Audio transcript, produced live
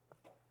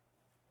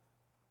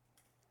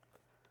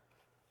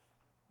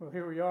Well,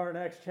 here we are in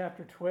Acts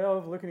chapter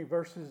 12, looking at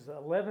verses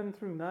 11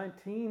 through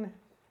 19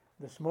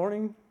 this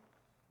morning.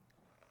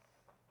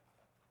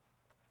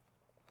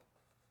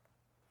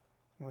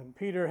 When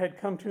Peter had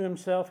come to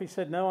himself, he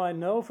said, "Now I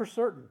know for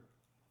certain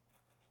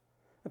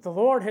that the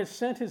Lord has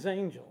sent his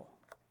angel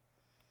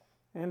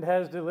and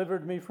has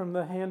delivered me from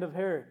the hand of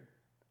Herod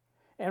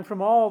and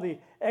from all the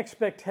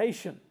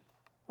expectation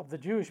of the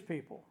Jewish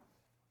people."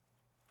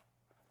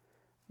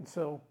 And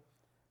so,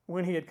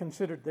 when he had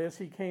considered this,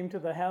 he came to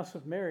the house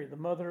of Mary, the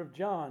mother of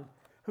John,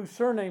 whose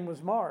surname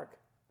was Mark,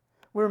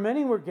 where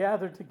many were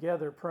gathered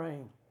together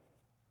praying.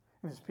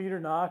 And as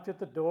Peter knocked at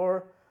the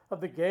door of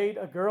the gate,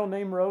 a girl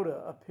named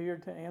Rhoda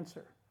appeared to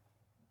answer.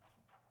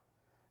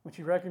 When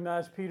she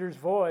recognized Peter's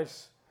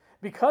voice,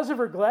 because of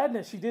her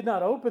gladness, she did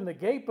not open the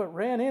gate, but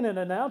ran in and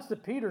announced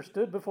that Peter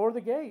stood before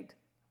the gate.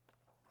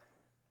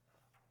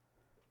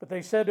 But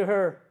they said to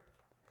her,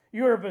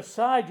 "You are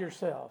beside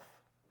yourself."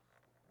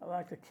 I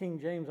like the King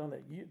James on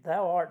that.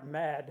 "Thou art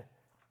mad."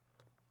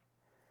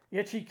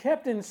 Yet she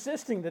kept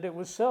insisting that it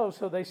was so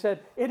they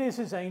said, "It is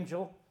his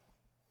angel."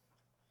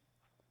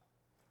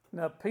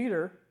 Now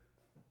Peter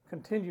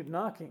continued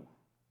knocking.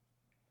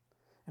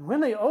 And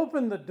when they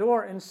opened the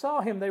door and saw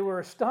him, they were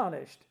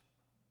astonished.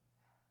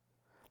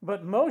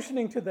 But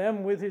motioning to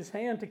them with his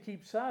hand to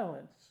keep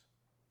silence,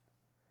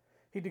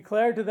 he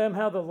declared to them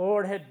how the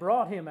Lord had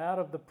brought him out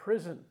of the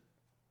prison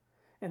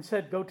and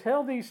said, "Go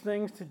tell these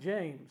things to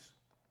James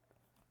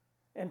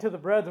and to the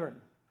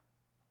brethren."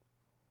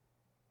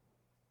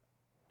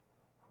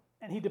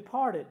 And he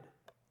departed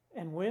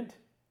and went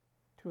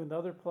to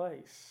another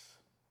place.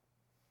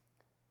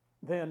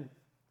 Then,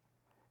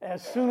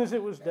 as soon as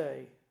it was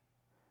day,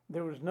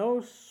 there was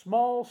no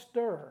small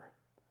stir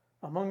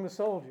among the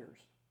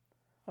soldiers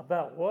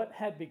about what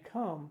had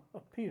become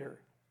of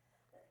Peter.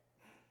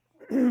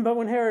 But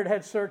when Herod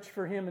had searched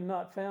for him and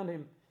not found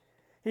him,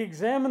 he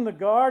examined the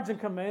guards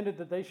and commanded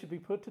that they should be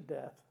put to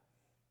death.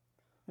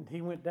 And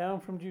he went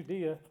down from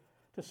Judea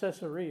to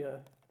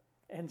Caesarea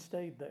and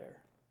stayed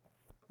there.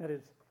 That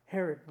is,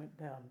 Herod went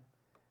down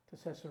to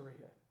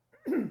Caesarea.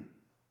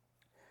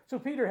 So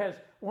Peter has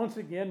once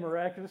again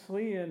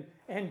miraculously and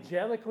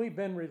angelically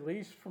been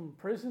released from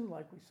prison,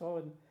 like we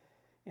saw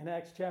in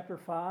Acts chapter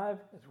 5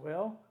 as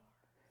well.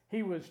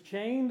 He was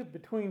chained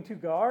between two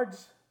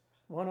guards,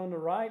 one on the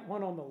right,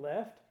 one on the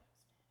left.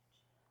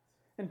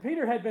 And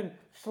Peter had been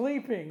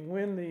sleeping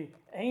when the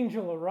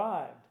angel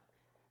arrived.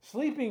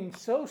 Sleeping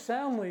so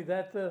soundly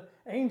that the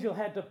angel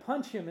had to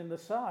punch him in the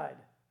side.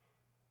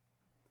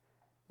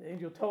 The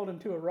angel told him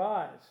to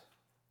arise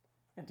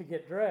and to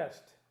get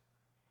dressed.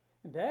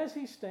 And as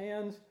he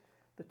stands,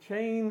 the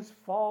chains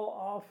fall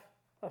off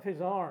of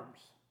his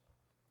arms.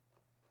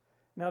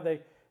 Now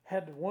they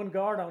had one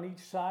guard on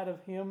each side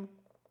of him.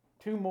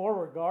 2 more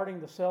were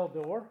guarding the cell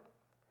door.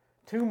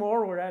 2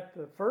 more were at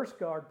the first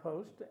guard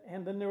post.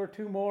 And then there were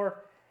 2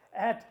 more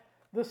at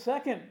the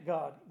second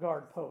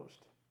guard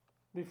post,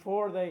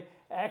 before they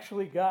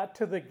actually got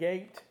to the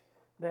gate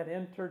that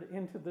entered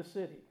into the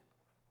city.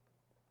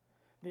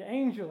 The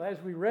angel,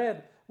 as we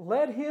read,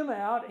 led him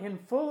out in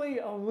fully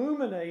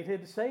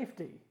illuminated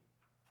safety.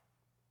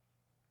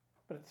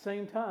 But at the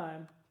same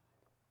time,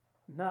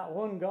 not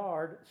one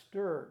guard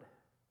stirred.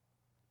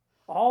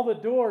 All the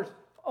doors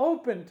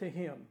opened to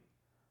him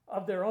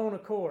of their own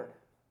accord.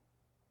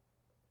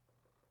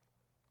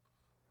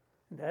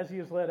 And as he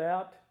is led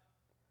out,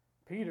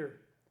 Peter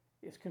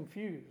is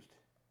confused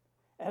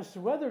as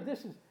to whether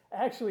this is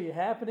actually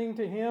happening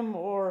to him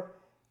or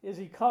is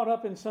he caught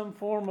up in some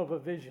form of a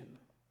vision.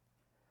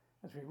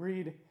 As we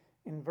read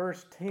in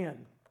verse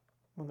 10,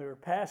 when they were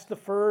past the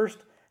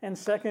first and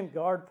second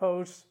guard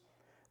posts,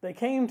 they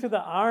came to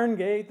the iron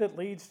gate that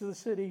leads to the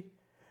city,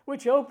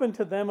 which opened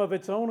to them of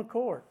its own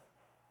accord.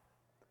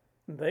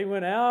 And they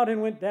went out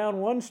and went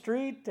down one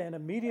street, and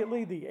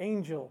immediately the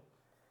angel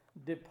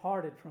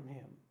departed from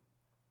him.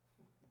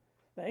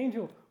 The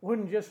angel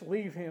wouldn't just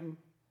leave him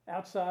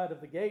outside of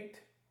the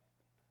gate.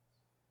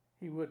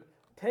 He would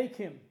take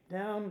him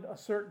down a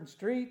certain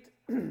street,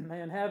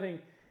 and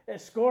having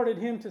escorted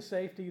him to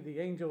safety, the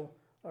angel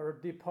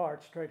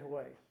departs straight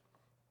away.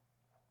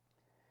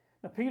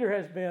 Now, Peter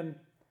has been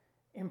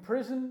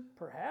imprisoned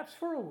perhaps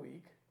for a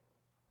week,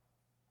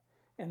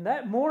 and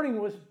that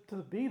morning was to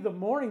be the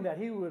morning that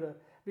he would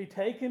be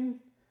taken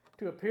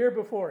to appear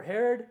before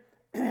Herod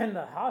and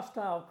the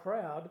hostile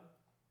crowd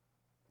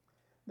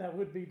that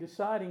would be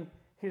deciding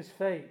his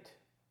fate.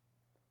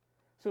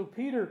 So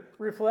Peter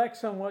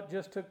reflects on what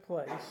just took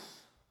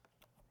place.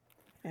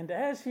 And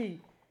as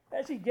he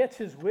gets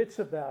his wits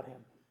about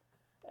him,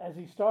 as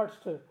he starts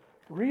to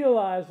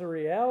realize the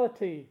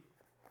reality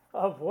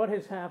of what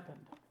has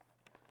happened,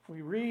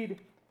 we read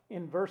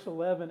in verse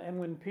 11, "And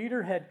when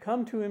Peter had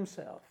come to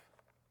himself,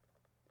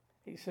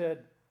 he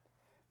said,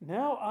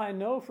 'Now I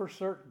know for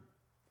certain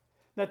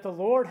that the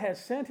Lord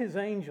has sent his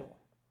angel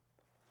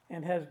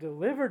and has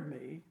delivered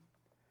me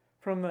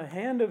from the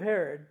hand of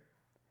Herod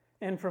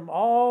and from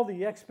all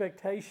the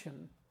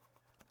expectation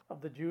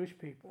of the Jewish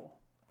people.'"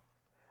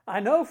 I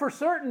know for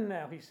certain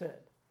now, he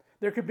said.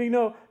 There could be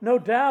no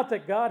doubt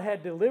that God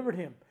had delivered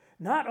him.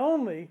 not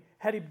only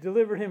had he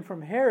delivered him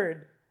from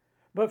Herod,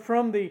 but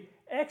from the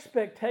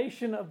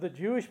expectation of the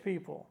Jewish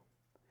people,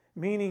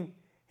 meaning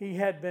he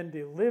had been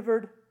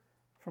delivered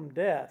from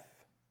death.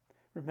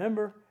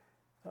 Remember,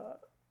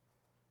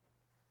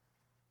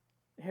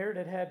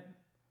 Herod had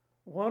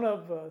one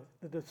of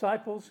the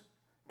disciples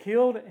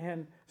killed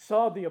and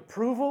saw the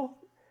approval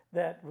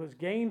that was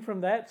gained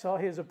from that, saw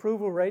his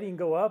approval rating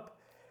go up.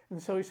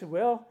 And so he said,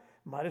 well,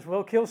 might as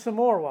well kill some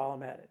more while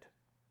I'm at it,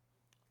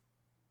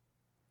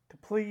 to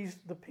please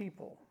the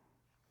people.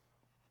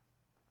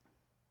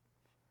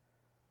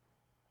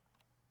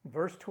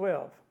 Verse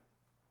 12.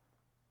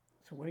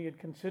 So when he had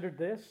considered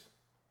this,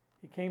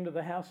 he came to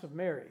the house of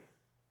Mary,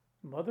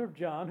 mother of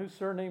John, whose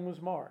surname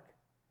was Mark,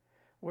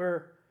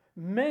 where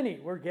many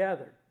were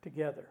gathered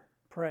together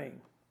praying.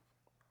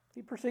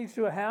 He proceeds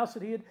to a house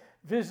that he had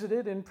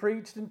visited and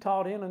preached and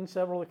taught in on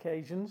several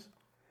occasions.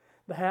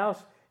 The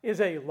house is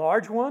a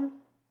large one.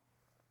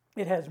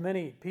 It has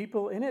many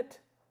people in it.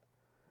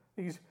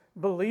 These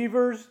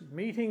believers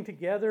meeting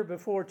together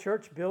before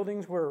church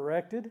buildings were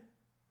erected.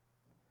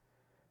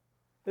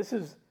 This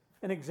is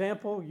an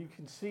example. You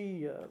can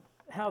see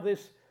how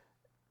this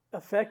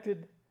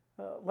affected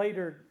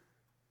later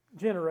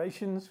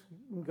generations.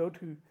 You can go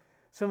to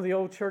some of the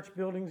old church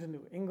buildings in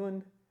New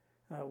England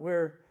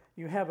where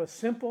you have a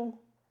simple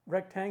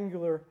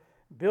rectangular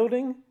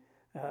building.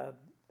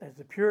 As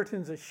the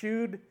Puritans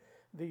eschewed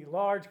the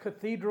large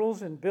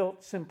cathedrals and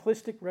built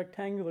simplistic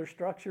rectangular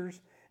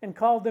structures and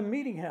called them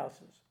meeting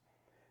houses.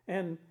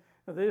 And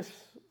this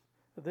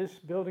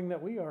building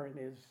that we are in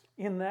is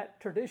in that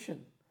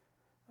tradition.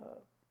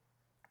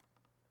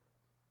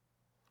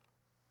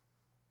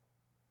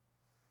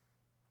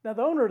 Now,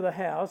 the owner of the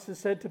house is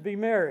said to be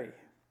Mary.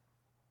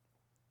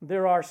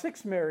 There are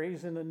 6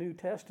 Marys in the New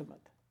Testament.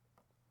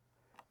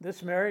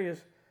 This Mary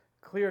is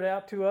cleared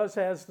out to us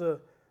as the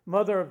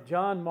mother of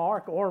John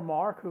Mark, or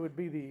Mark, who would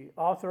be the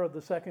author of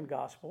the second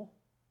gospel.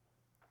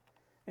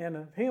 And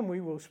of him we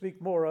will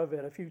speak more of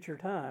at a future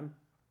time.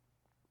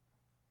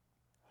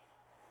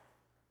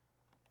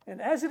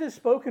 And as it is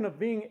spoken of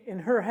being in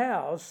her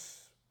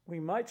house,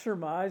 we might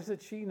surmise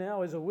that she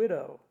now is a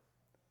widow.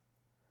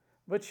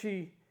 But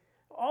she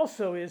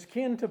also is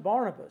kin to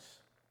Barnabas.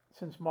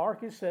 Since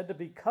Mark is said to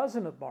be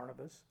cousin of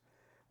Barnabas,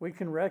 we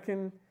can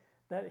reckon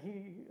that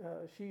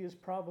she is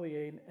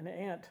probably an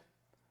aunt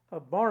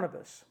of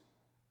Barnabas.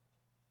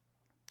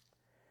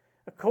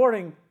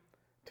 According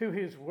to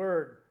his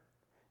word,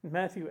 in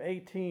Matthew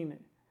 18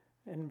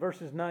 and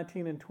verses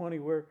 19 and 20,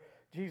 where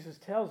Jesus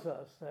tells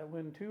us that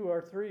when 2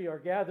 or 3 are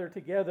gathered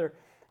together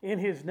in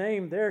his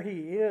name, there he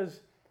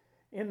is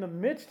in the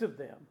midst of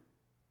them.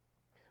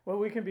 Well,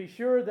 we can be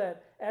sure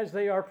that as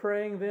they are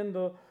praying, then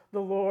the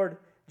Lord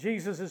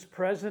Jesus is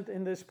present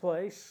in this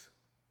place.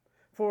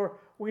 For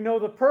we know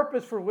the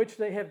purpose for which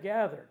they have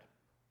gathered.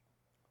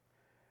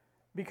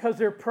 Because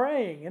they're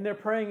praying, and they're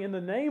praying in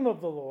the name of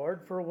the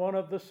Lord for one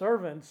of the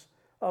servants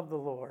of the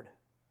Lord.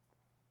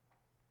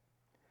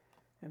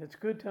 And it's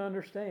good to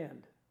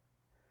understand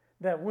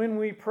that when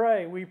we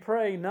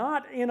pray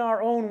not in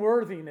our own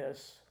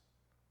worthiness,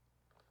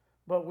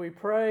 but we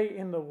pray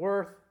in the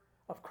worth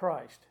of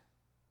Christ,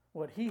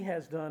 what he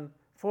has done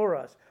for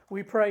us.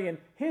 We pray in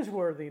his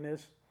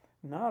worthiness,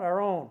 not our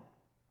own.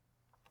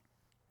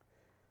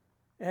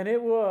 And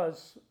it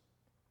was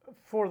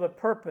for the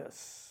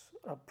purpose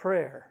of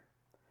prayer,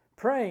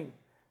 praying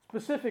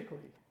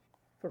specifically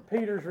for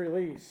Peter's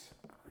release.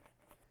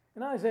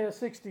 In Isaiah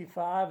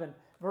 65 and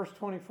verse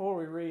 24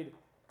 we read,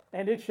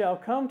 "And it shall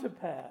come to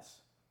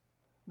pass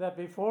that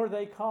before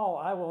they call,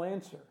 I will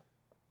answer.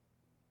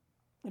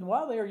 And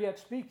while they are yet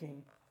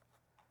speaking,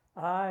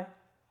 I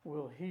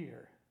will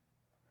hear."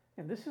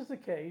 And this is the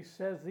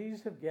case as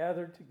these have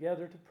gathered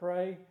together to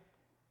pray.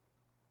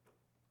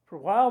 For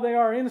while they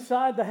are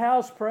inside the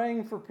house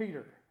praying for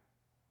Peter,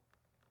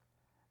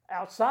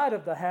 outside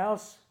of the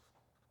house,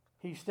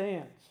 he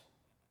stands.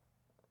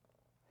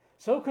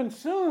 So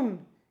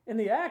consumed in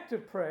the act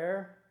of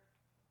prayer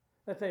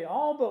that they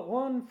all but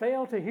one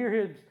fail to hear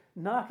him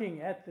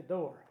knocking at the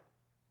door.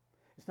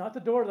 It's not the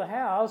door of the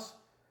house,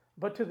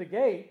 but to the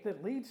gate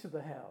that leads to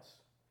the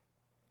house.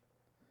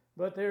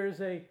 But there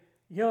is a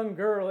young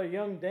girl, a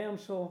young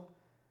damsel,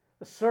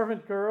 a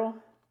servant girl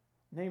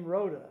named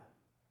Rhoda.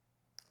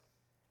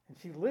 And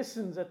she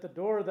listens at the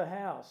door of the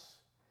house.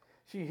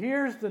 She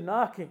hears the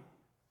knocking.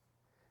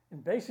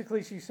 And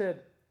basically she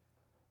said,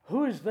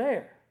 "Who is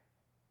there?"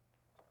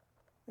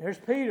 "There's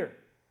Peter."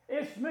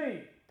 "It's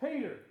me,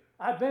 Peter.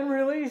 I've been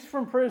released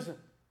from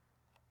prison."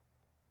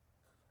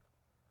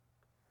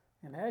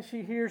 And as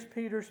she hears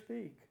Peter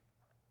speak,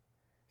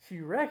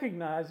 she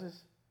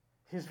recognizes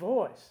his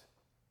voice.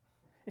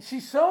 And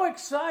she's so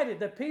excited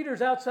that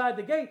Peter's outside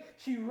the gate,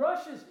 she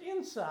rushes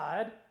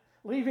inside,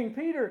 leaving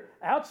Peter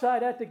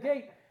outside at the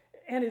gate.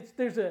 And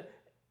there's a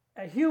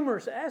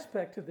humorous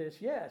aspect to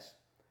this, yes.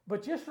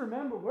 But just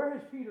remember, where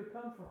has Peter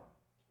come from?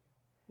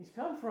 He's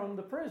come from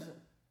the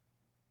prison.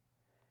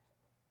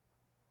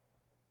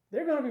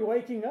 They're going to be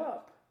waking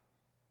up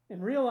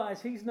and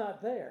realize he's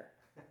not there.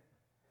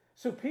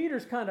 So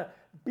Peter's kind of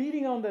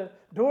beating on the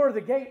door of the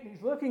gate, and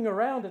he's looking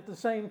around at the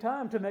same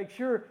time to make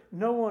sure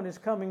no one is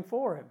coming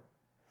for him.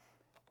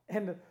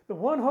 And the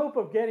one hope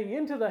of getting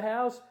into the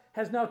house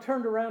has now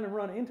turned around and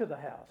run into the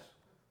house.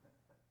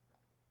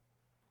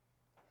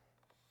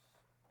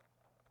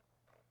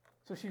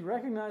 So she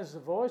recognizes the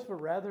voice, but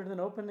rather than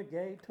open the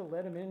gate to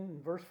let him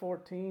in verse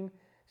 14,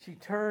 she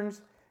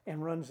turns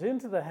and runs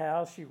into the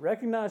house. She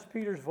recognized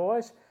Peter's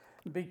voice.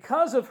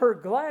 Because of her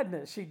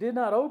gladness, she did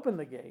not open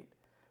the gate,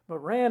 but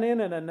ran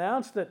in and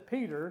announced that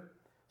Peter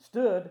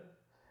stood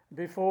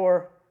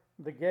before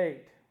the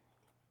gate.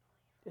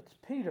 It's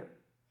Peter.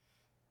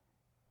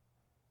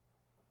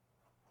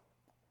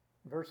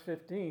 Verse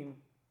 15,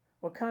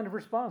 what kind of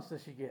response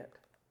does she get?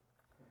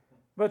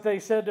 But they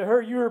said to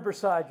her, "You are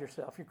beside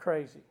yourself. You're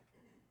crazy."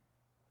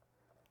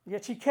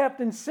 Yet she kept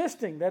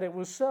insisting that it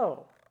was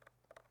so.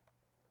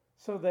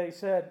 So they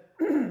said,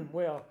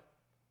 "Well,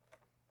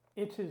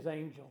 it's his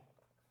angel."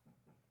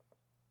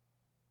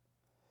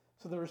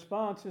 So the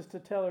response is to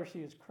tell her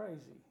she is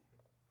crazy.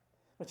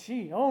 But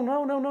she, "Oh,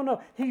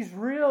 no. He's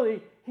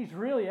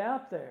really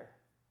out there.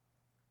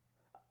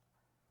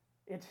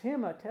 It's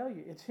him, I tell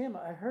you. It's him.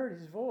 I heard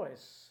his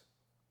voice."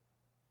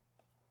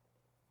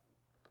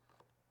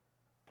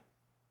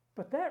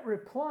 But that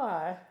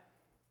reply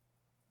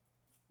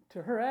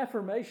to her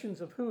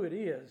affirmations of who it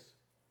is,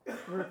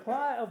 the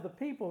reply of the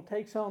people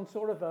takes on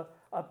sort of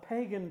a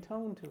pagan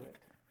tone to it.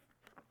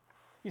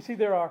 You see,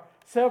 there are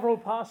several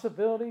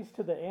possibilities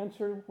to the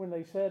answer when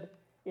they said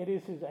it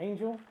is his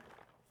angel.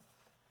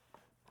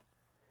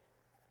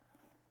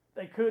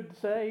 They could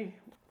say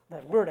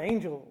that word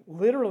angel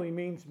literally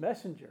means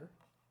messenger.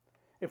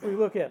 If we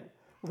look at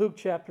Luke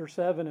chapter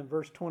 7 and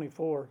verse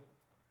 24.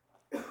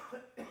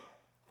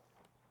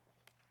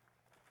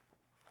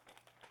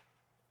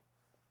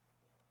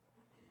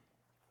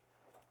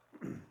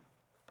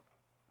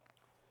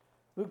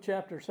 Luke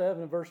chapter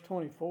 7 and verse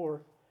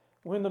 24.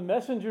 When the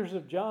messengers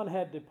of John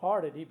had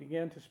departed, he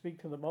began to speak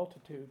to the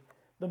multitude.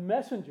 The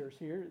messengers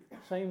here,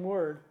 same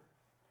word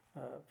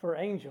for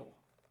angel.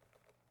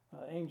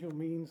 Angel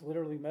means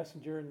literally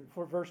messenger. And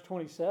for verse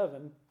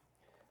 27,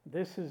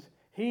 this is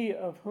he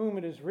of whom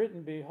it is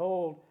written,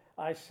 "Behold,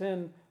 I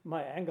send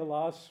my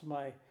angelos,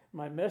 my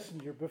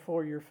messenger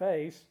before your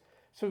face."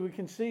 So we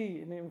can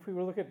see, and if we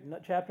look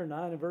at chapter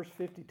 9 and verse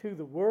 52,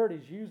 the word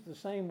is used the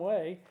same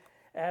way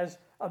as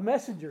a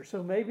messenger.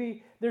 So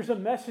maybe there's a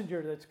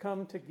messenger that's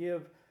come to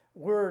give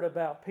word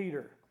about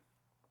Peter.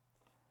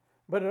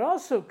 But it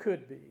also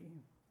could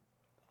be,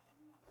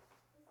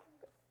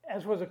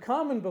 as was a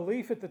common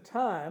belief at the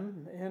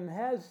time and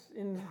has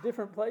in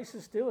different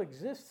places still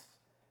exists,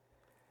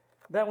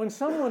 that when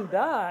someone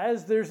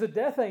dies, there's a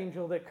death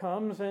angel that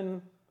comes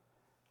and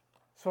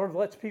sort of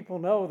lets people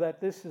know that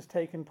this has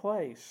taken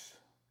place,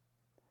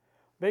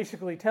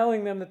 basically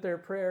telling them that their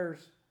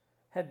prayers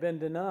had been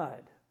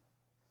denied.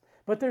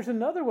 But there's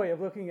another way of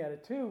looking at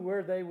it too,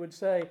 where they would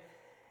say,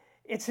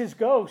 it's his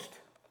ghost.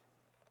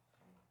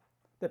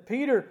 That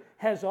Peter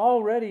has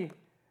already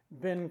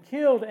been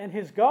killed and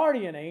his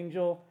guardian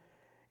angel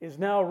is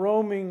now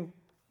roaming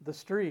the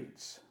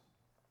streets.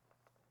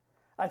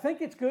 I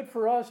think it's good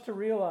for us to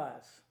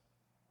realize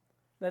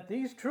that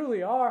these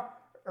truly are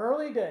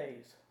early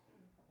days.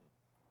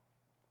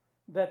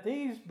 That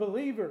these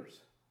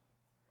believers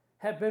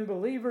have been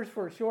believers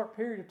for a short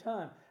period of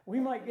time. We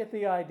might get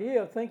the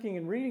idea of thinking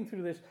and reading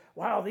through this,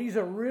 wow, these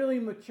are really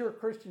mature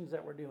Christians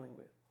that we're dealing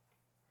with.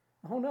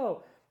 Oh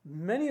no,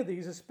 many of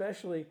these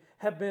especially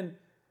have been,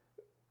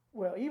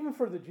 well, even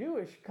for the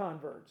Jewish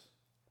converts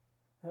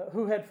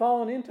who had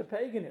fallen into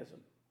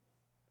paganism.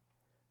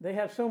 They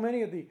have so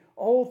many of the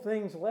old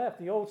things left,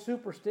 the old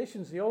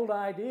superstitions, the old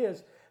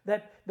ideas,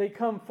 that they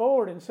come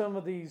forward in some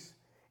of these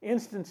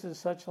instances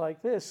such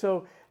like this.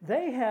 So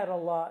they had a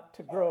lot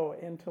to grow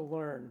and to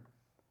learn.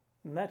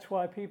 And that's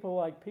why people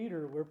like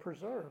Peter were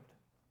preserved.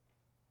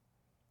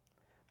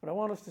 But I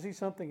want us to see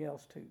something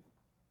else too.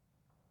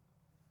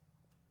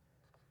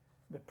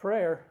 The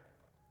prayer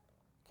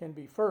can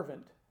be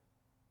fervent,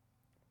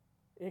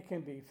 it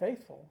can be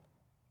faithful,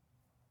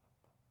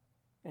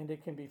 and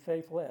it can be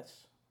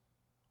faithless.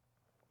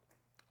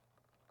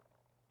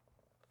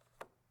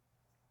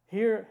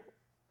 Here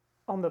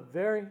on the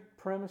very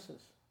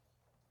premises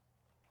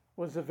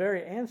was the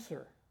very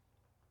answer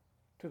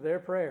to their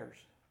prayers.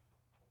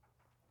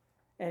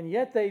 And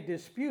yet they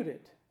dispute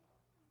it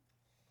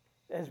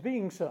as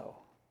being so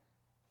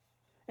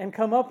and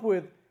come up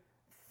with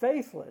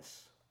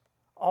faithless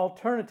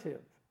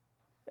alternative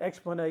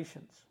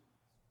explanations.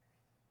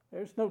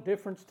 There's no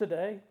difference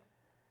today.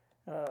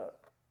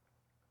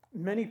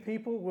 Many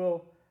people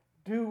will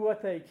do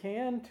what they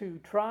can to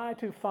try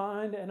to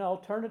find an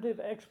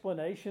alternative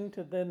explanation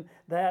to then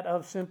that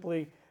of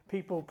simply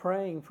people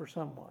praying for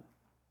someone.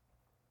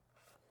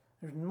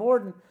 There's more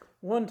than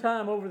one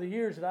time over the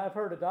years that I've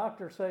heard a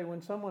doctor say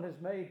when someone has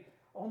made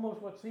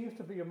almost what seems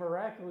to be a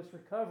miraculous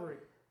recovery,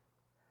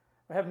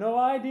 I have no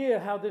idea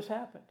how this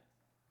happened.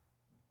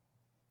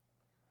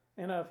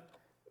 And I've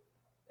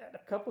a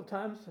couple of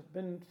times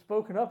been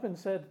spoken up and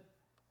said,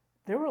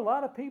 There were a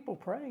lot of people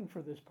praying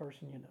for this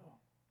person, you know.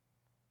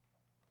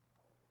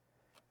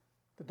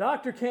 The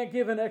doctor can't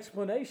give an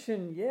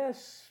explanation,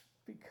 yes,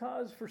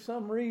 because for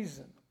some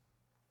reason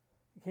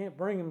he can't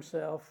bring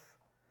himself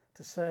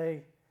to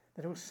say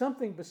that it was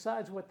something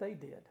besides what they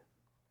did,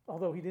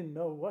 although he didn't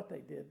know what they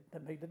did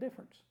that made the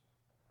difference.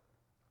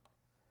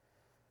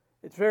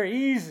 It's very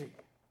easy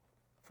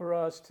for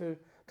us to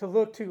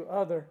look to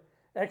other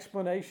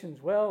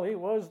explanations. Well, it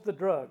was the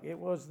drug, it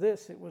was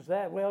this, it was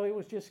that, well, it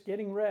was just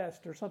getting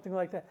rest or something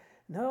like that.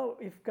 No,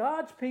 if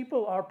God's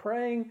people are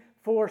praying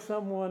for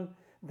someone,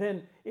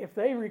 then if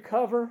they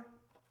recover,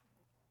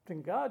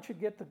 then God should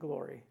get the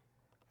glory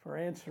for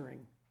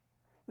answering.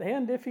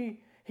 And if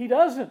he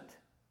doesn't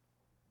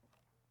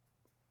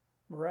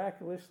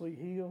miraculously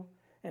heal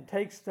and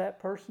takes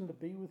that person to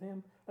be with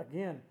him,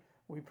 again,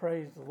 we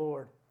praise the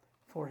Lord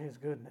for his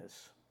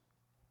goodness.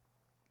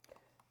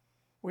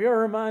 We are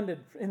reminded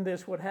in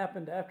this what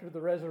happened after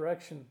the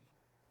resurrection.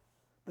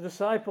 The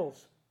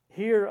disciples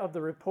hear of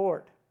the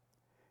report.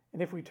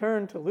 And if we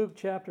turn to Luke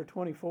chapter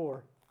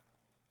 24,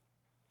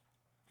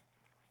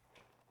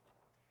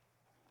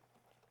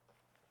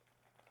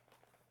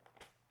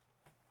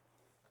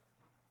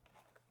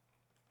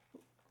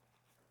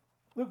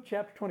 Luke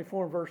chapter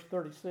 24, verse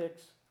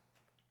 36.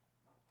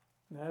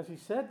 And as he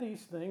said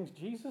these things,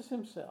 Jesus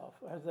himself,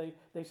 as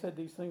they said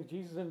these things,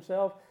 Jesus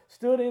himself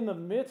stood in the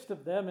midst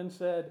of them and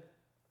said,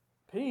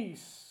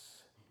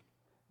 "Peace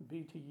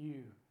be to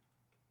you."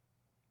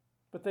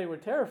 But they were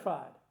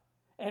terrified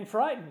and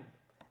frightened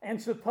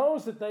and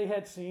supposed that they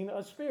had seen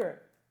a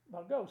spirit.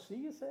 Now go, see,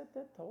 you said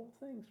that whole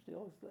thing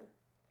still is there.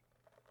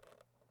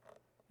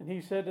 And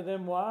he said to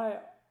them, "Why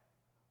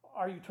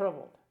are you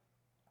troubled?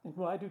 And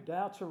why do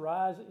doubts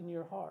arise in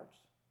your hearts?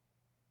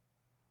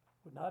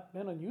 It would not have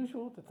been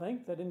unusual to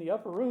think that in the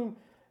upper room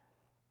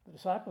the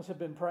disciples had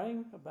been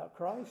praying about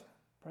Christ,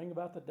 praying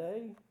about the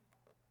day,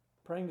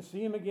 praying to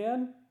see him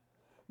again.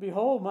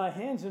 Behold, my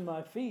hands and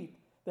my feet,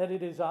 that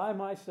it is I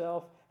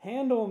myself.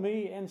 Handle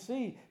me and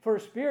see. For a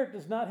spirit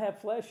does not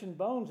have flesh and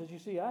bones, as you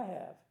see I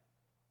have."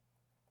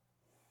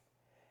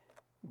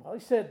 While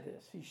he said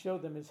this, he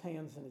showed them his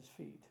hands and his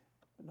feet.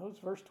 And notice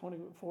verse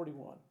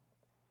 41.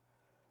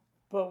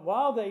 But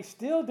while they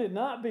still did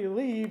not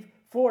believe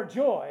for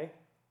joy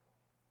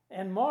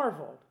and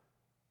marveled,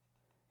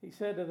 he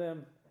said to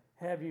them,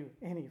 "Have you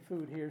any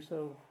food here?"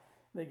 So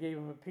they gave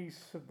him a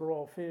piece of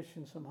broiled fish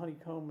and some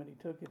honeycomb, and he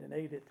took it and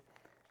ate it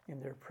in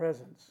their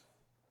presence.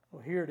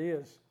 Well, here it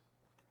is.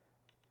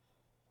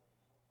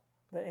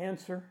 The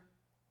answer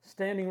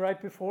standing right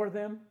before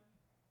them.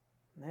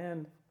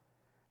 And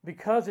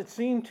because it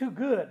seemed too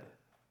good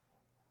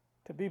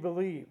to be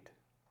believed,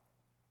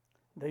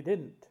 they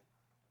didn't.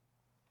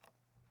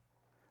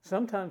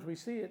 Sometimes we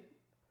see it,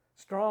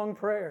 strong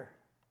prayer.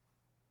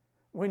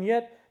 When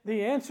yet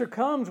the answer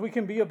comes, we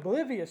can be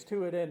oblivious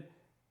to it and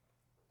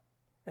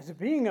as it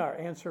being our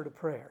answer to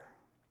prayer.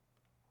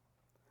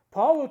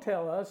 Paul will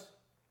tell us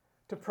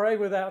to pray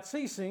without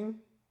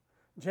ceasing.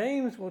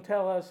 James will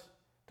tell us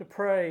to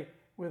pray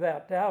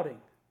without doubting.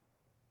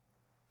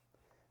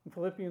 In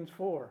Philippians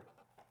 4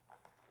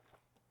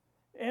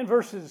 and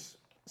verses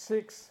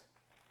 6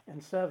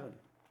 and 7.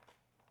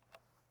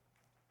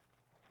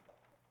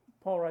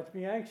 Paul writes,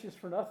 "Be anxious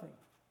for nothing,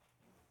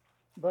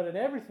 but in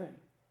everything,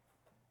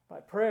 by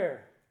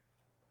prayer,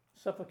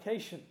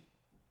 supplication,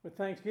 with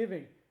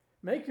thanksgiving,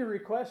 make your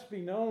requests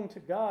be known to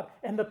God,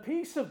 and the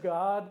peace of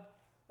God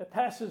that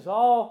passes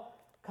all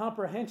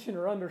comprehension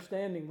or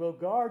understanding will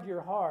guard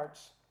your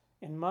hearts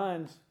and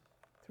minds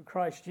through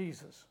Christ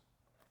Jesus."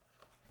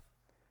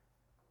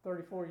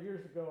 34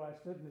 years ago, I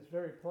stood in this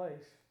very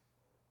place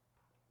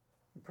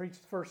and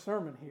preached the first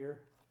sermon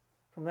here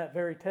from that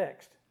very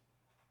text.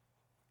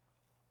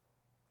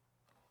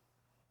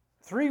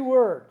 3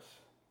 words: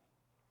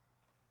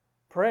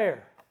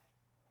 prayer,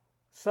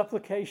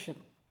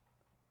 supplication,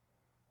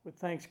 with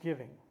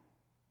thanksgiving.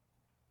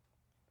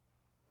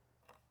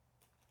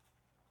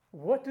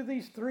 What do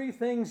these 3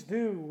 things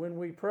do when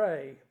we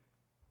pray?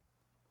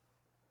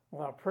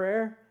 Well, our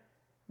prayer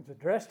is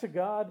addressed to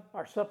God.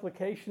 Our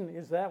supplication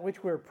is that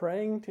which we're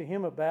praying to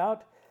him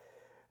about.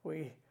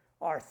 We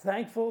are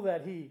thankful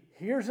that he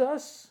hears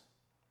us.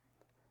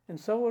 And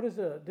so what does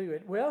it do?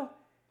 Well,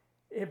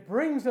 it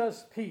brings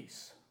us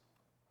peace.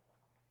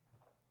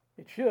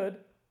 It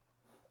should.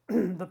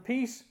 The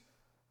peace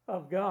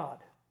of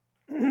God,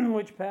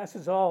 which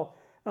passes all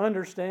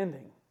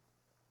understanding.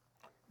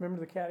 Remember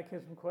the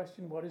catechism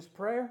question, what is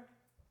prayer?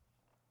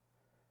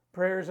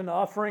 Prayer is an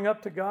offering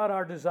up to God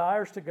our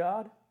desires to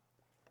God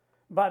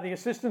by the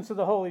assistance of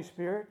the Holy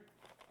Spirit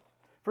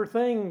for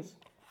things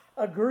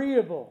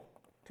agreeable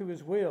to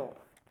his will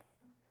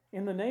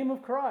in the name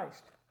of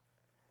Christ,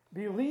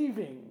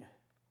 believing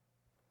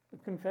the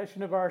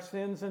confession of our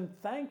sins and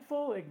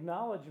thankful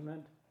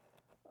acknowledgement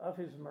of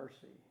his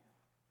mercy.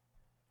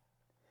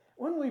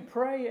 When we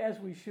pray as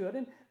we should,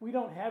 and we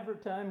don't have the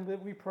time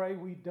that we pray,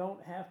 we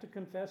don't have to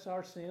confess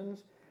our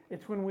sins.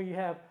 It's when we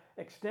have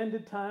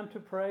extended time to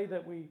pray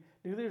that we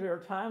do this. There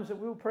are times that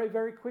we'll pray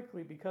very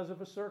quickly because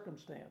of a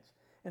circumstance.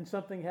 and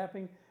something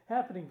happening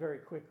very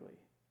quickly.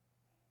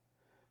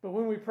 But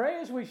when we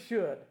pray as we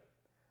should,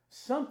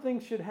 something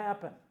should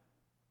happen.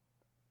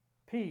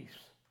 Peace.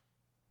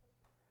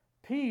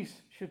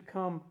 Peace should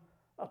come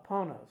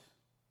upon us.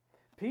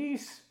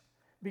 Peace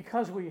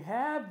because we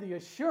have the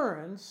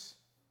assurance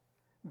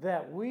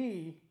that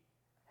we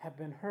have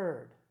been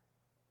heard.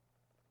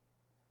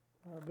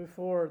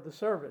 Before the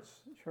service,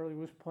 Shirley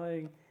was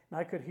playing, and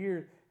I could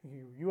hear,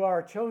 you are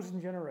a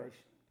chosen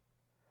generation,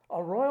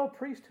 a royal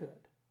priesthood,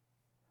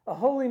 a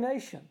holy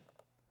nation,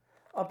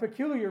 a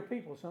peculiar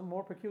people, some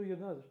more peculiar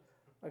than others.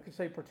 I could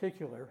say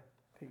particular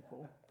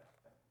people.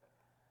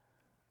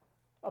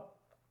 A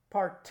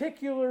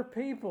particular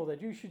people,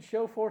 that you should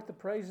show forth the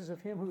praises of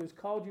him who has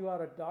called you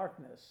out of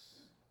darkness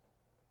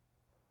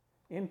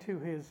into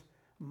his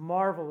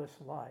marvelous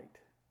light.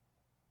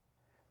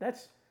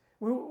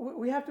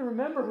 We have to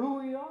remember who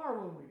we are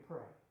when we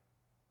pray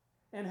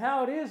and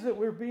how it is that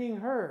we're being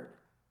heard.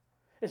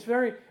 It's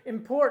very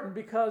important,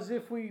 because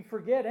if we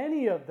forget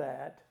any of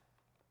that,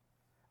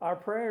 our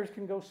prayers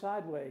can go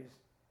sideways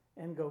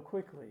and go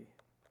quickly.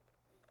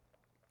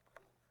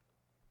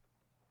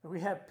 We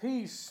have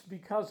peace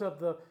because of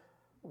the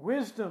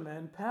wisdom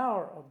and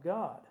power of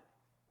God,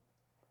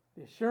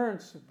 the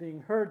assurance of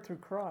being heard through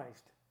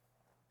Christ.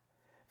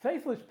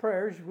 Faithless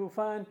prayers, you will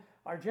find,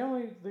 are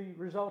generally the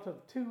result of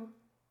two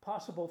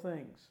possible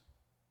things.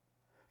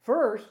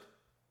 First,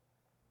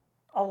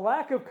 a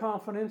lack of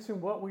confidence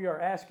in what we are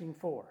asking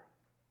for.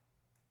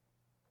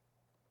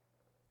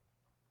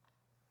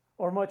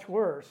 Or much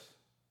worse,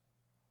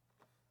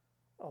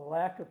 a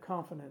lack of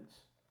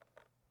confidence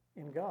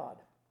in God.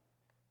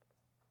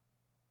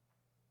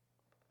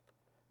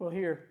 Well,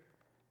 here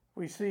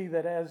we see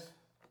that as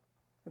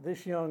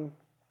this young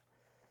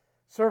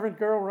servant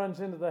girl runs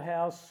into the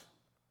house,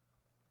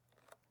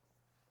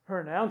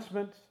 her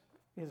announcement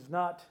is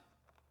not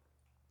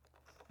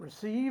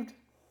received.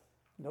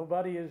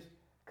 Nobody is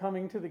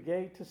coming to the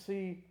gate to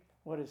see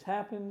what has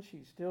happened.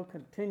 She still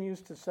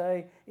continues to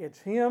say, it's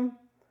him.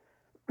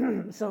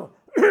 So,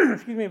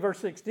 verse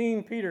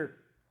 16, Peter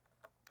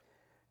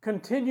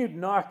continued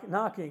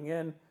knocking,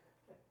 and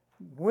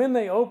when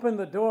they opened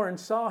the door and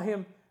saw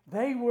him,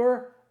 they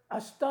were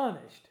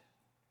astonished.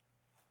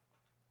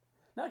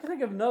 Now I can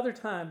think of another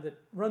time that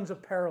runs a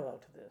parallel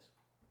to this.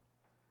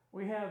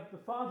 We have the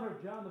father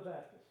of John the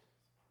Baptist.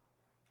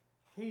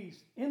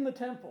 He's in the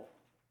temple.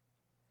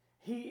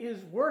 He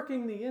is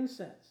working the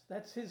incense.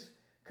 That's his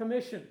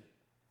commission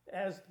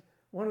as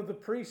one of the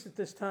priests at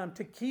this time,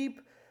 to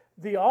keep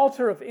the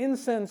altar of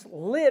incense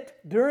lit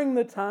during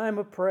the time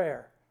of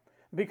prayer.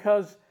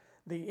 Because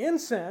the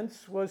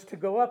incense was to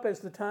go up as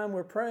the time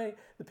we're praying,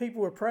 the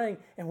people were praying.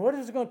 And what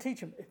is it going to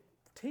teach them? It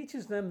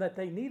teaches them that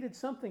they needed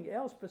something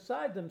else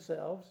beside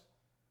themselves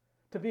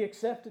to be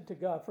accepted to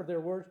God, for their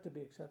words to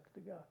be accepted to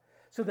God.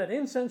 So that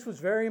incense was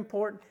very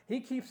important. He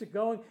keeps it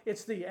going.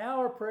 It's the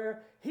hour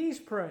prayer. He's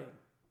praying.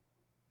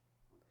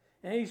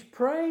 And he's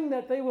praying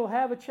that they will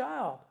have a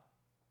child.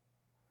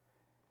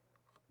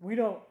 We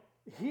don't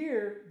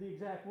hear the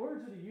exact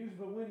words that he used,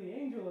 but when the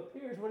angel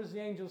appears, what does the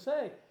angel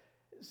say?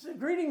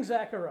 Greetings,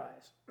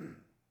 Zacharias.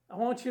 I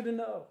want you to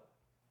know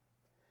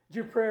that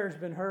your prayer has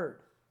been heard.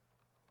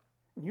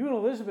 You and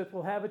Elizabeth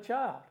will have a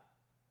child.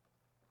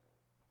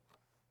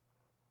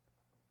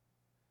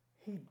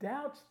 He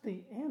doubts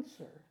the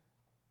answer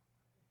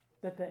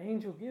that the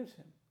angel gives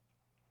him.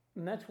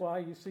 And that's why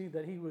you see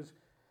that he was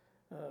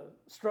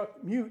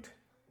struck mute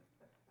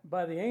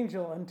by the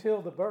angel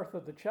until the birth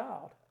of the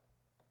child.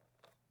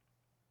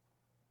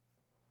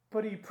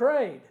 But he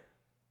prayed.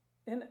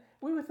 And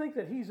we would think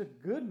that he's a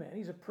good man.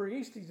 He's a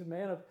priest. He's a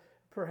man of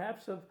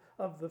perhaps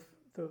of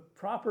the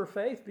proper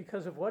faith,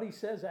 because of what he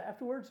says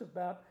afterwards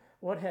about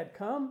what had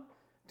come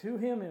to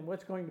him and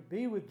what's going to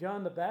be with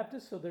John the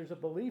Baptist. So there's a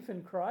belief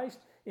in Christ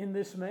in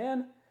this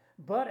man.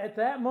 But at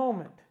that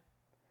moment,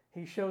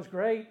 he shows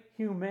great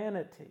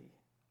humanity.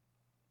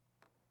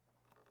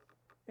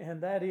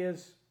 And that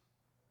is,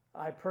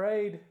 I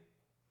prayed.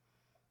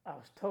 I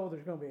was told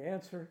there's going to be an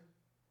answer.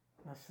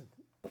 And I said,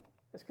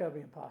 that's got to be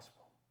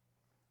impossible.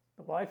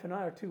 The wife and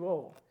I are too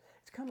old.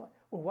 It's kind of like,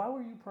 well, why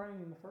were you praying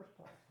in the first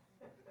place?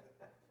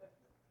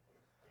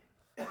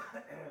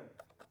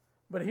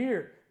 But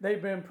here,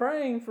 they've been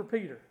praying for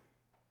Peter.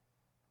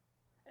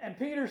 And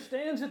Peter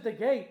stands at the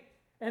gate,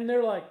 and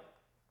they're like,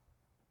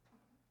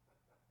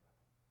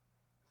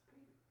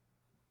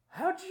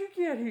 how'd you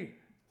get here?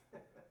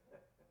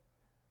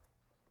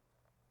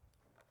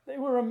 They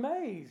were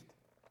amazed.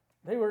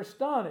 They were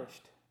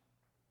astonished.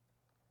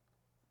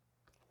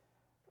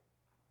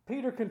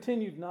 Peter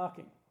continued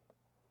knocking,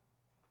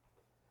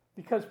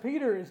 because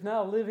Peter is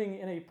now living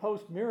in a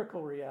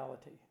post-miracle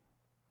reality.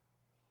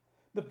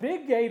 The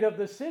big gate of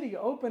the city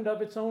opened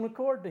of its own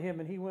accord to him,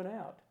 and he went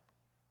out.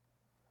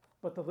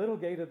 But the little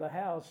gate of the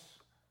house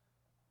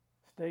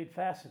stayed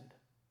fastened.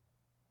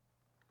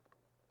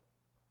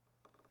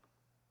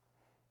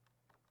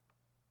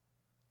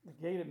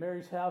 The gate at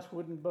Mary's house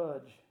wouldn't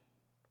budge.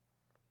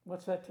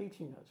 What's that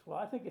teaching us? Well,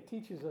 I think it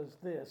teaches us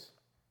this.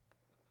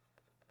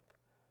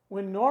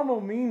 when normal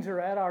means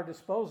are at our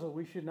disposal,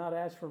 we should not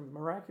ask for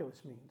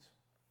miraculous means.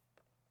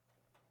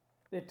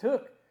 It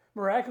took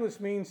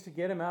miraculous means to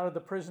get him out of the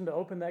prison, to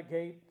open that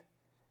gate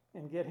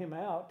and get him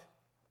out.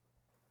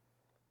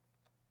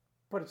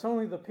 But it's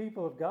only the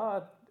people of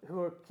God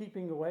who are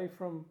keeping away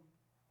from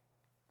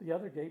the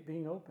other gate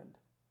being opened.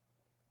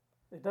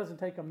 It doesn't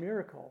take a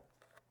miracle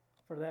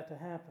for that to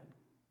happen.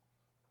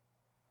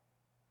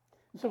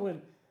 So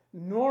when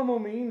normal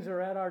means are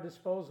at our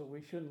disposal,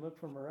 we shouldn't look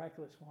for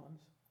miraculous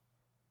ones.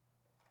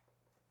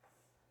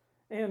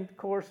 And of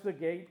course, the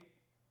gate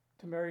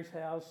to Mary's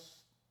house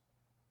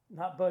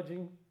not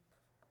budging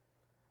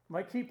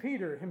might keep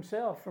Peter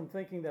himself from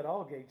thinking that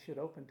all gates should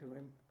open to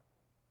him.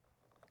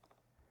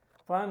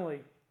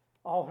 Finally,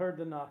 all heard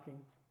the knocking.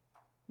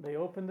 They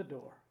opened the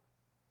door,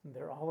 and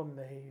they're all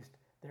amazed.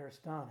 They're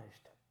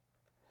astonished.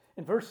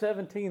 In verse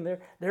 17,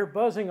 they're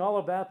buzzing all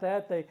about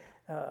that. They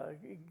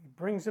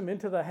brings them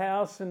into the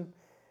house, and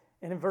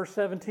in verse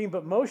 17,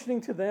 but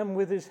motioning to them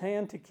with his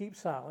hand to keep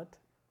silent,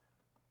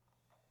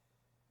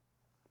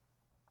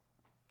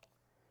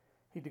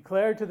 he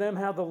declared to them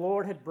how the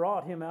Lord had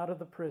brought him out of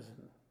the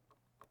prison.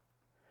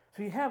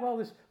 So you have all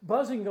this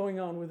buzzing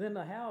going on within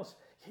the house.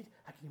 Can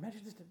you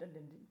imagine this?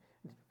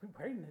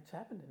 Praying, it's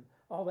happened, and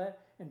all that.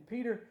 And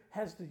Peter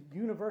has the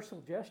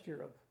universal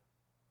gesture of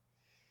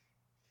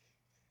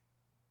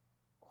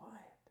quiet.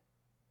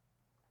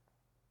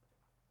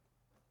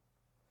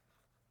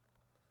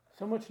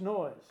 So much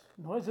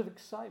noise of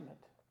excitement.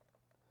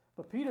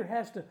 But Peter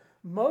has to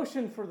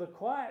motion for the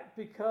quiet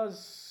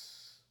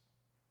because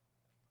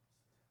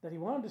that he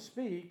wanted to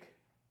speak.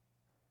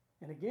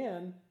 And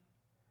again,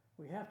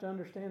 we have to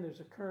understand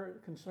there's a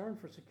concern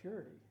for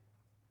security.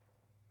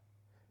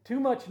 Too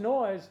much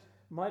noise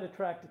might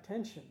attract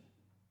attention.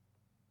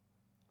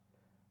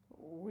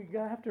 We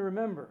have to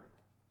remember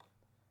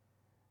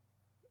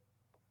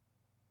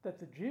that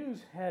the Jews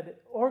had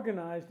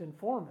organized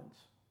informants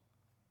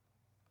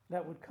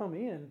that would come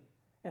in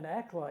and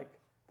act like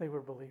they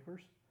were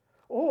believers,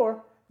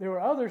 or there were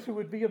others who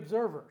would be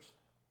observers.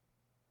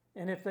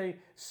 And if they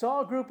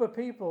saw a group of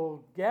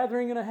people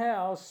gathering in a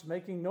house,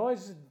 making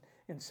noise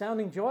and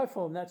sounding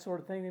joyful and that sort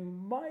of thing, they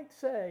might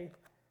say,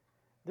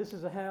 this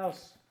is a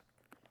house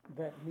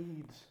that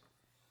needs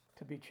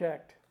to be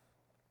checked.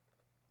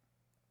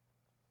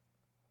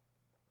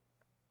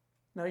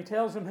 Now he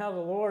tells them how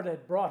the Lord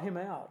had brought him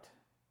out.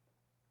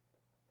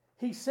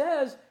 He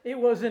says it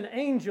was an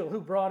angel who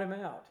brought him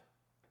out.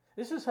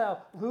 This is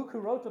how Luke, who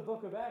wrote the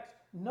book of Acts,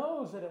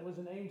 knows that it was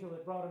an angel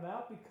that brought him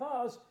out,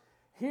 because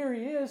here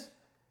he is.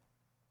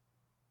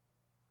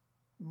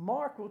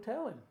 Mark will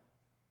tell him.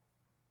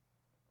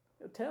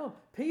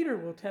 Peter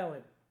will tell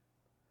him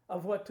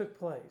of what took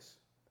place.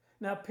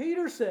 Now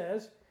Peter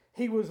says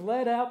he was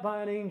led out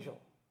by an angel.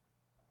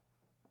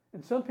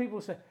 And some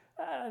people say,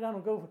 I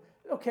don't go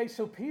for... Okay,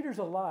 so Peter's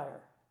a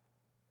liar.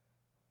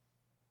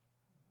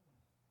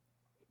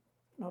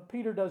 No,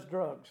 Peter does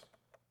drugs.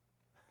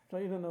 So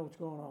you don't know what's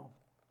going on.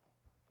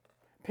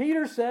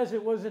 Peter says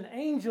it was an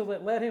angel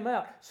that led him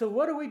out. So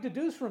what do we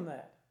deduce from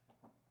that?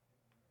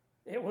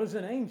 It was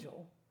an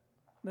angel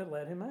that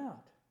led him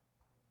out.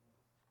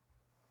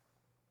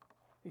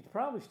 He's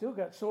probably still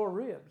got sore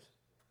ribs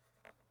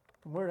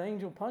from where an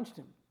angel punched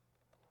him.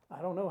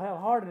 I don't know how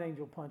hard an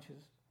angel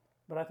punches,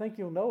 but I think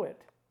you'll know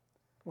it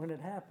when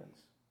it happens.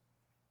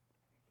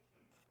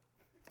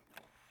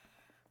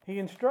 He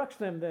instructs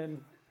them then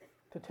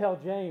to tell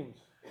James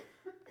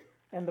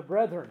and the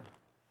brethren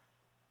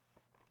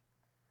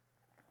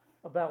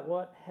about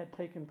what had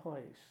taken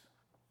place.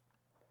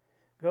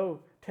 Go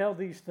tell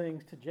these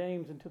things to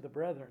James and to the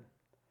brethren.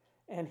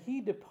 And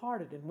he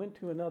departed and went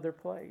to another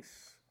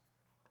place.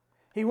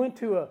 He went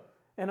to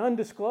an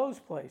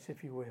undisclosed place,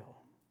 if you will.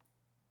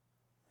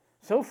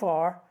 So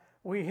far,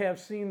 we have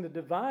seen the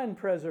divine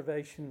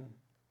preservation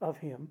of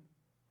him.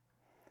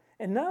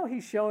 And now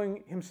he's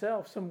showing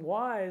himself some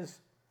wise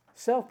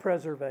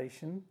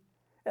self-preservation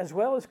as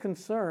well as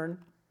concern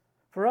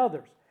for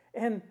others.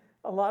 And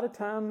a lot of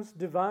times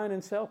divine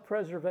and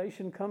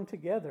self-preservation come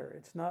together.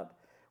 It's not,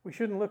 we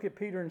shouldn't look at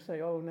Peter and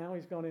say, oh, now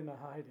he's gone into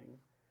hiding.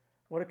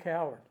 What a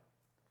coward.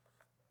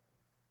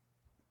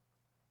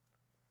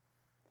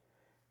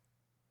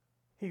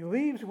 He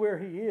leaves where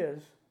he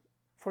is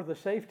for the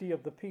safety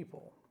of the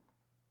people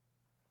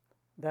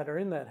that are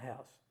in that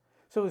house,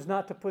 so as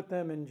not to put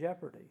them in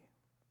jeopardy.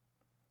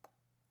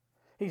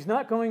 He's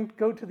not going to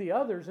go to the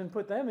others and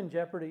put them in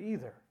jeopardy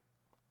either,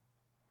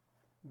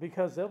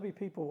 because there'll be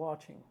people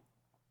watching.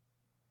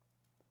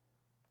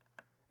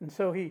 And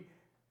so he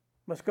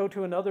must go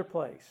to another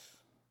place,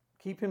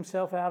 keep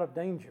himself out of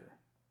danger,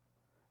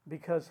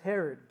 because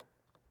Herod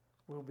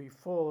will be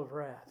full of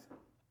wrath.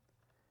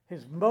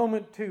 His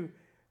moment to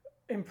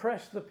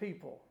impress the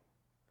people,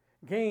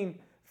 gain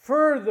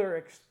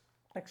further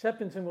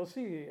acceptance, and we'll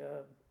see,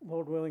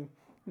 Lord willing,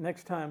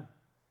 next time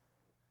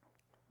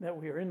that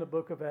we are in the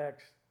book of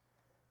Acts,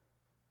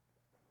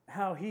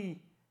 how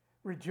he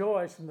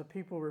rejoiced in the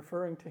people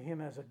referring to him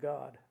as a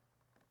god.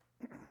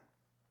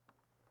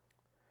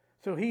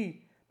 So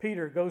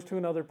Peter, goes to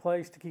another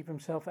place to keep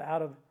himself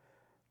out of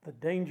the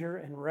danger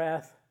and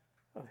wrath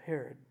of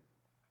Herod.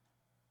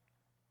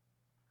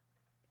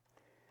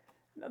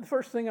 Now, the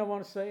first thing I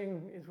want to say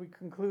as we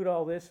conclude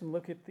all this and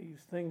look at these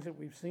things that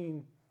we've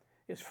seen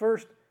is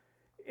first,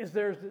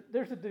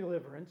 there's a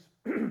deliverance.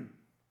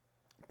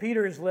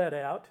 Peter is led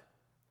out.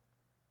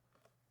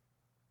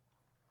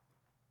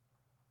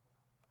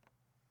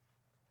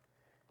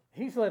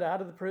 He's let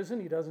out of the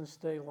prison. He doesn't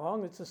stay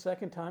long. It's the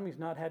second time he's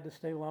not had to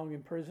stay long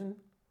in prison.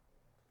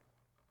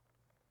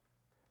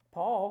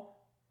 Paul,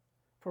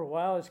 for a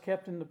while, is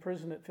kept in the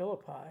prison at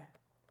Philippi.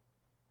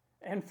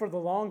 And for the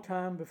long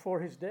time before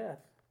his death,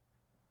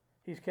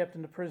 he's kept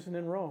in the prison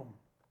in Rome.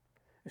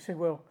 You say,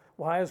 well,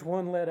 why is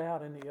one let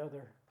out and the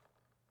other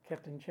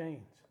kept in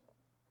chains?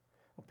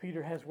 Well,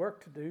 Peter has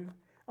work to do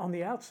on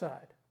the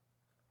outside.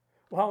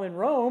 While in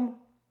Rome,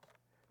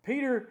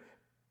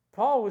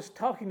 Paul was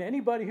talking to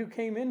anybody who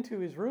came into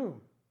his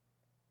room.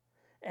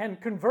 And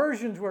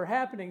conversions were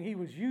happening. He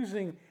was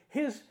using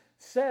his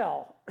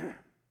cell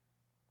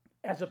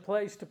as a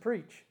place to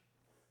preach.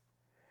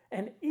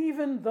 And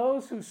even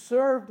those who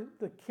served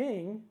the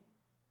king,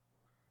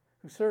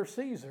 who served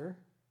Caesar,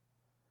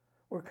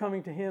 were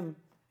coming to him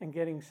and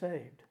getting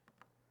saved.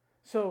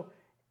 So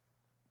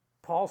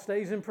Paul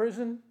stays in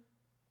prison.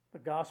 The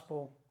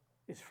gospel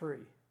is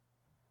free.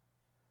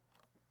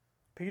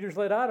 Peter's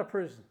let out of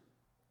prison.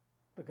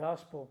 The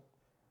gospel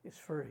is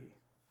free.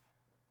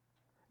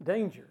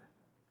 Danger.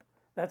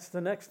 That's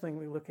the next thing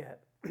we look at.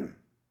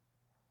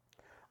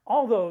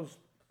 All those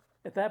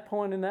at that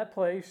point in that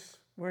place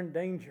were in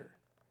danger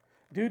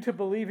due to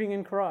believing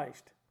in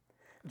Christ.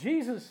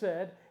 Jesus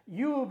said,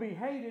 "You will be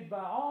hated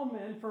by all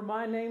men for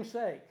my name's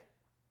sake."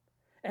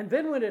 And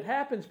then when it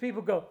happens,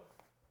 people go,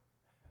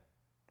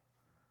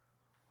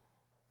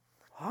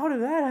 "How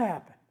did that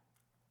happen?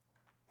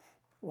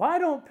 Why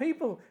don't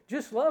people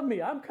just love me?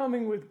 I'm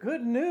coming with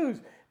good news.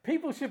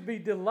 People should be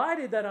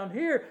delighted that I'm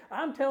here.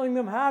 I'm telling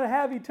them how to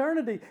have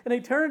eternity, an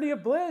eternity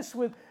of bliss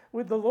with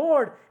the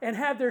Lord and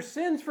have their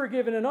sins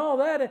forgiven and all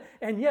that.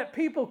 And yet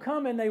people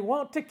come and they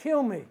want to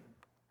kill me.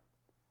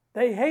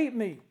 They hate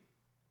me.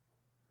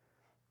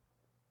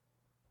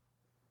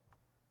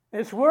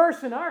 It's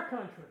worse in our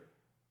country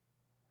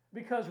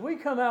because we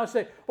come out and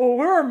say, "Oh,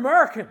 we're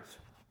Americans.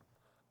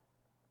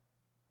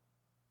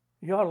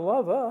 You ought to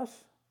love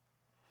us.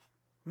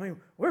 I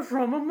mean, we're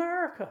from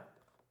America.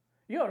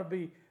 You ought to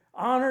be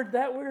honored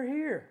that we're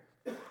here."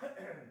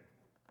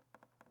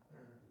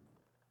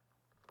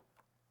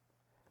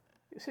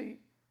 You see,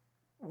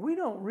 we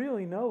don't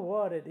really know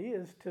what it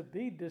is to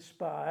be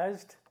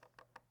despised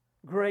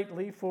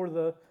greatly for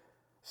the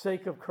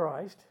sake of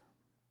Christ.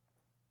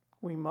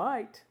 We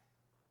might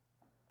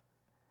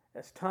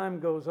as time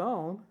goes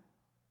on.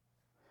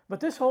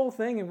 But this whole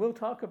thing, and we'll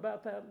talk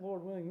about that,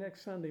 Lord willing,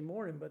 next Sunday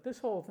morning, but this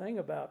whole thing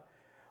about,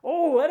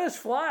 "Oh, let us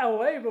fly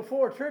away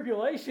before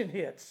tribulation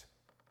hits,"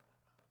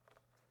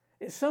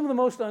 is some of the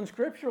most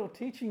unscriptural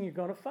teaching you're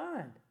going to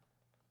find.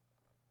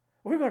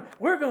 We're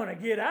going to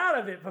get out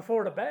of it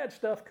before the bad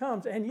stuff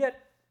comes, and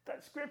yet the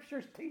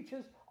scriptures teach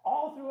us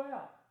all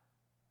throughout.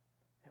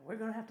 And we're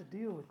going to have to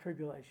deal with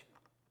tribulation.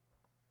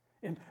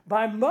 And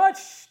by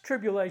much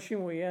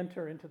tribulation we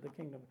enter into the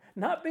kingdom.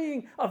 Not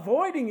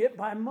avoiding it,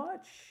 by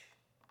much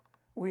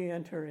we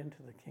enter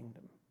into the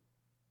kingdom.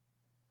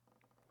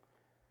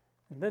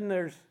 And then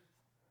there's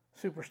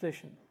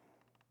superstition,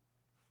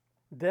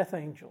 death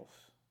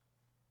angels,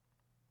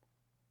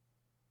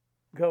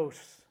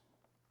 ghosts,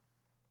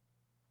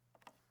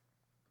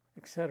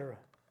 etc.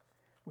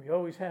 We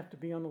always have to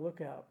be on the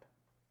lookout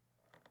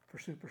for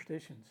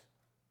superstitions.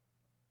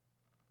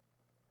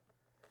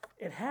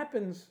 It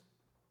happens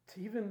to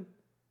even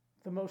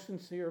the most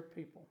sincere of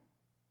people.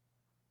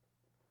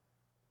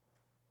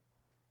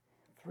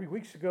 3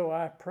 weeks ago,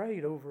 I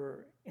prayed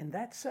over in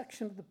that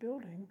section of the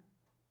building,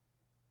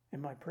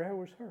 and my prayer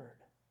was heard.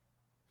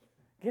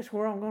 Guess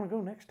where I'm going to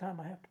go next time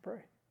I have to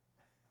pray?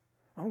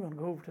 I'm going to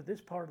go over to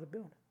this part of the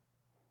building.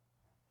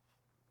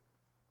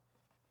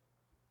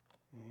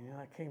 And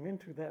I came in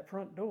through that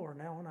front door.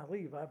 Now when I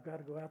leave, I've got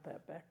to go out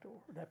that back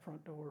door, that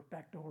front door,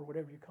 back door,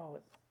 whatever you call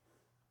it.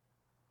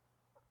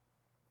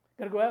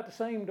 Got to go out the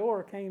same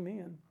door I came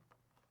in.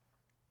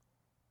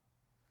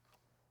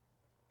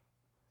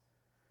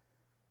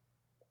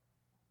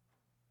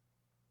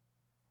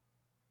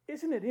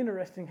 Isn't it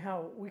interesting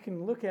how we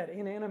can look at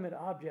inanimate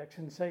objects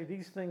and say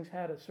these things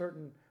had a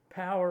certain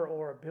power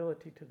or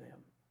ability to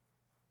them?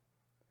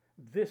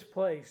 This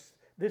place,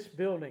 this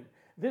building,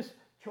 this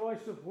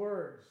choice of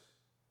words,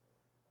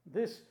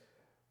 this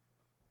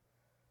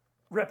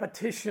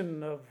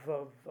repetition of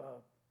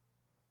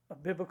a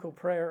biblical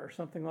prayer or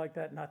something like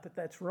that. Not that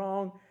that's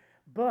wrong,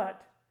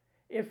 but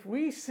if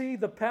we see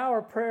the power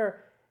of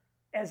prayer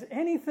as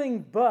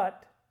anything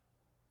but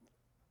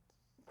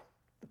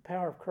the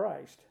power of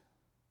Christ,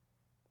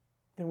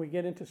 then we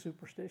get into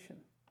superstition.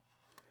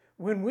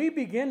 When we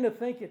begin to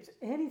think it's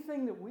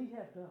anything that we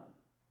have done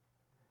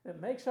that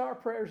makes our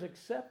prayers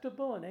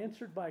acceptable and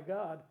answered by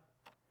God,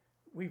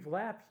 we've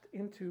lapsed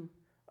into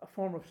a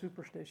form of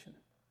superstition.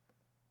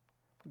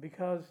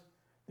 Because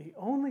the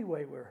only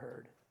way we're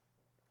heard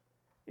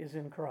is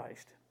in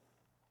Christ.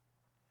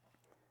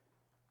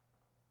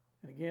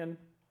 And again,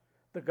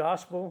 the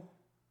gospel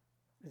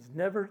is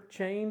never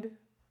chained,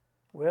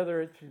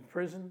 whether it's in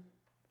prison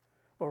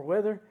or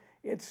whether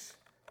it's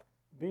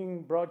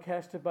being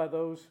broadcasted by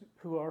those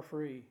who are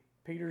free.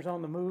 Peter's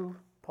on the move,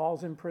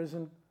 Paul's in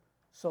prison,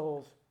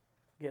 souls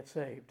get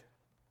saved.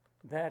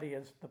 That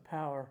is the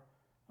power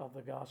of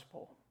the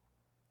gospel.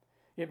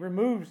 It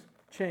removes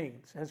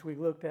chains, as we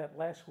looked at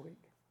last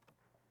week.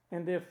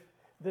 And if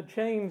the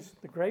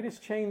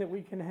greatest chain that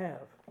we can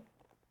have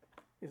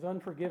is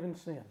unforgiven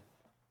sin,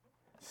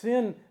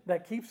 sin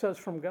that keeps us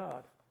from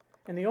God,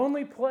 and the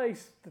only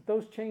place that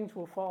those chains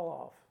will fall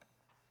off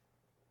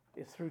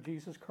is through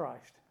Jesus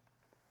Christ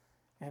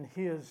and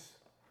his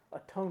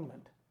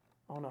atonement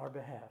on our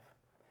behalf.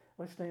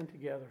 Let's stand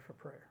together for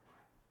prayer.